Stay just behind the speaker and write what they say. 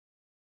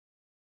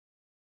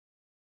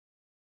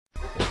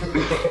So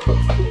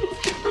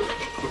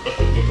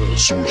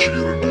what you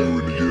gonna do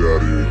when you get out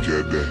of here,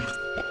 goddamn?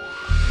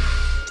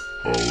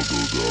 Oh, no,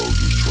 dog,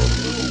 just trying to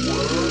live it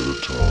one day at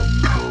a time,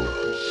 you know.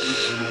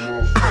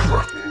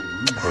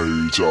 I hear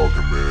you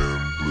talking, man.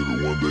 Live it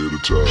one day at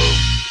a time.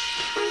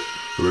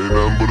 It ain't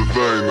nothing but a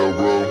thing, though,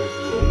 bro.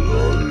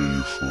 I hear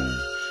you, fool.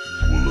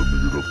 Well, let me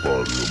get up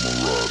out of here. I'm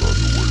gonna ride out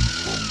here waiting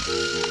for me.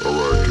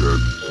 Alright, cat.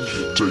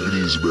 Take it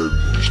easy,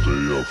 baby.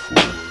 Stay up,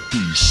 fool.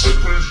 Peace.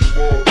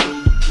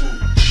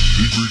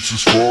 He greets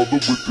his father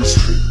with his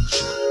hands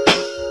up.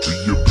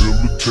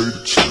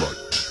 Rehabilitated slightly.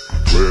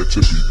 Glad to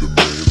be the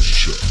man's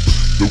child.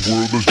 The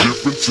world is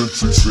different since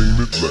he's seen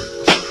it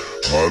last.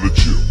 Out of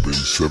jail, been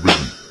 7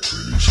 years,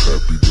 and he's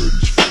happy that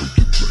he's free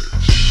at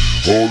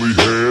last. All he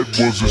had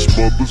was his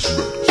mother's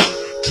letters.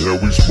 Now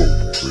he's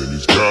mobile, and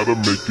he's gotta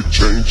make a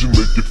change and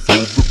make it for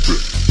the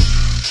better.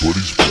 But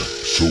he's black,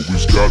 so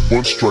he's got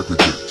one strike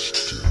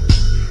against him.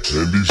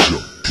 And he's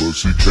young,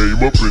 plus he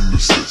came up in the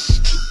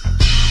system.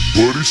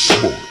 But he's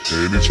smart,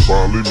 and he's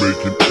finally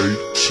making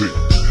 18.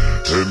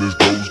 And his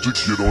goals to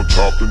get on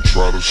top and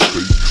try to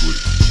stay clean.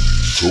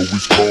 So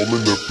he's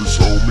calling up his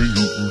homie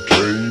who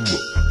came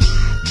up.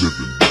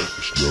 Living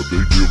lavish, now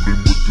they dealing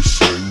with the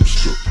same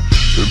stuff.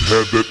 And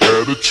had that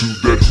attitude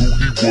that who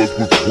he was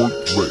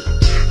worth man.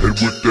 And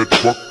with that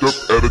fucked up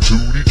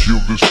attitude he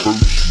killed his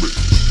first man.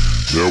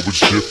 Now it's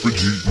different,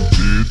 he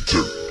did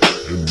dirt.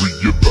 And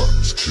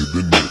realized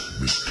killing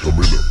me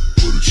coming up,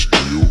 but it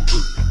still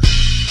hurt.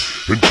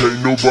 And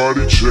can't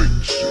nobody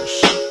change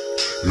this.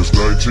 It's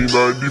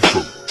 1994,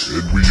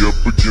 and we up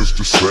against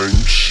the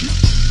same shit.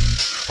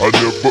 I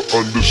never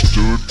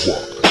understood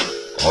why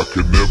I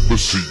could never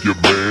see a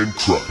man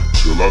cry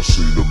till I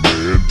seen a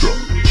man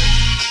die.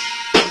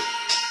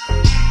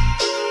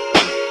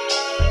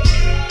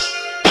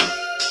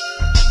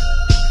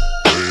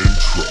 Man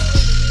cry.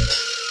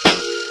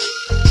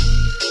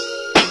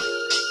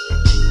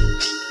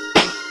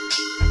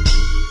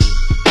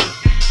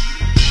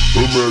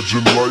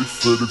 Imagine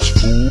life at its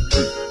full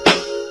peak.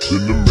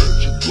 Then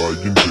imagine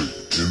lying dead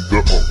in the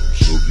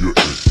arms of your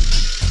enemy.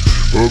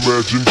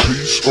 Imagine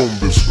peace on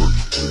this earth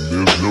when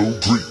there's no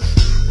grief.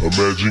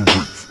 Imagine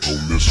grief on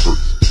this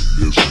earth when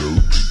there's no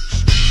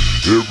peace.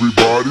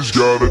 Everybody's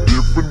got a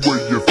different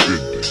way of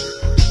ending it.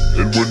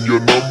 And when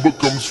your number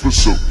comes for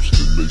souls,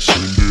 then they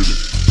send it in.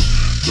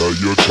 Now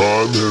your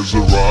time has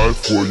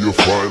arrived for your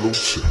final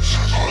test.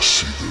 I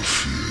see the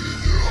fear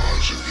in your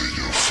eyes and in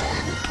your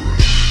final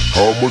breath.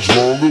 How much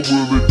longer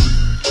will it be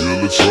till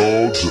it's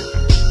all done?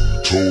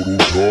 Total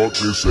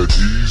darkness at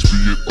ease, be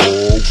it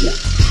all one.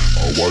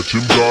 I watch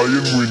him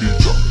dying when he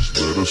dies,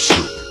 let us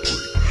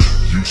celebrate.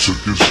 You took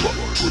his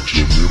life, but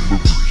your memory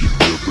you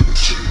never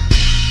take.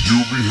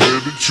 You'll be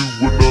headed to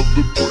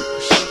another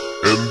place,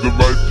 and the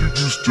life you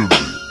used to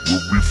live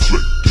will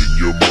reflect in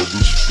your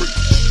mother's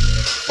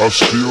face. I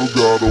still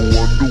gotta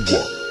wonder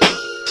why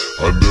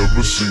I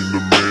never seen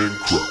a man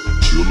cry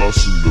till I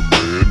seen a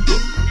man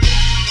die.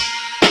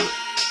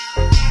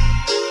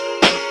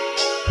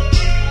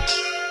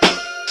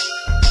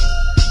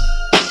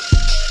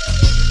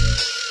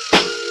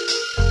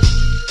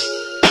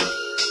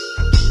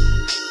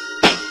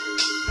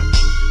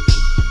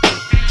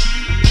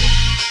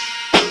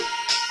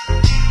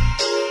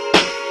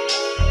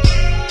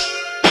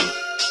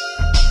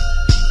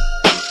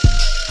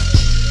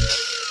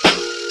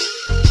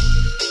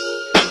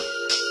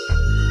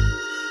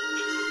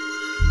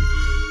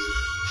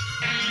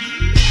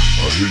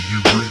 Hear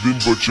you breathing,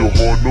 but your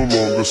heart no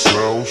longer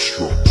sounds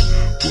strong.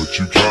 But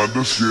you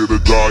kinda scared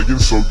of dying,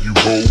 so you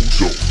hold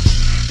on.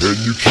 And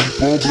you keep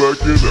on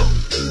blacking out,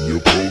 and your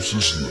pulse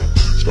is low.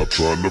 Stop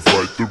trying to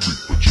fight the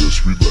reaper,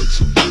 just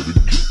relax and let it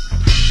go.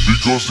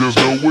 Because there's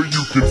no way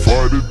you can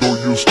fight it, though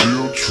you'll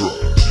still try.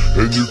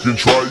 And you can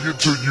try it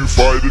till you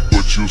fight it,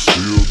 but you'll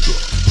still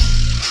die.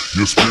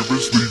 Your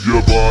spirits leave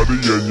your body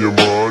and your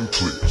mind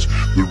clears.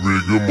 The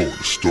rigor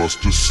mortis starts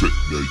to set,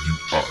 now you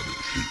out of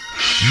here.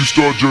 You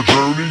start your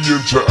journey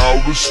into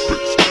outer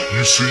space.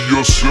 You see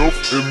yourself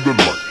in the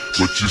light,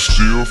 but you're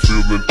still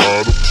feeling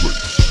out of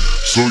place.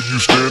 So you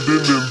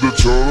standing in the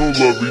tunnel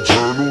of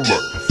eternal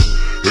life,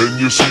 and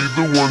you see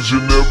the ones you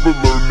never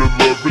learned to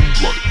love in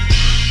life.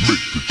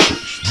 Make the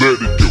choice, let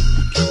it go,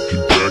 but you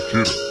can back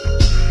it up.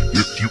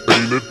 If you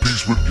ain't at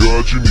peace with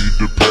God, you need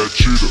to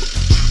patch it up.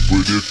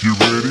 But if you're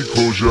ready,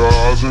 close your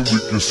eyes and we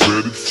can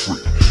set it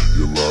free.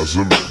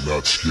 Eliza,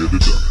 not scared to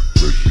die,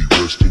 may he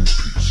rest in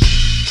peace.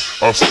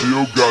 I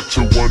still got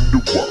to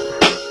wonder why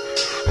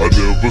I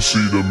never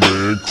seen a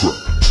man cry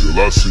till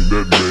I seen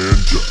that man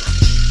die.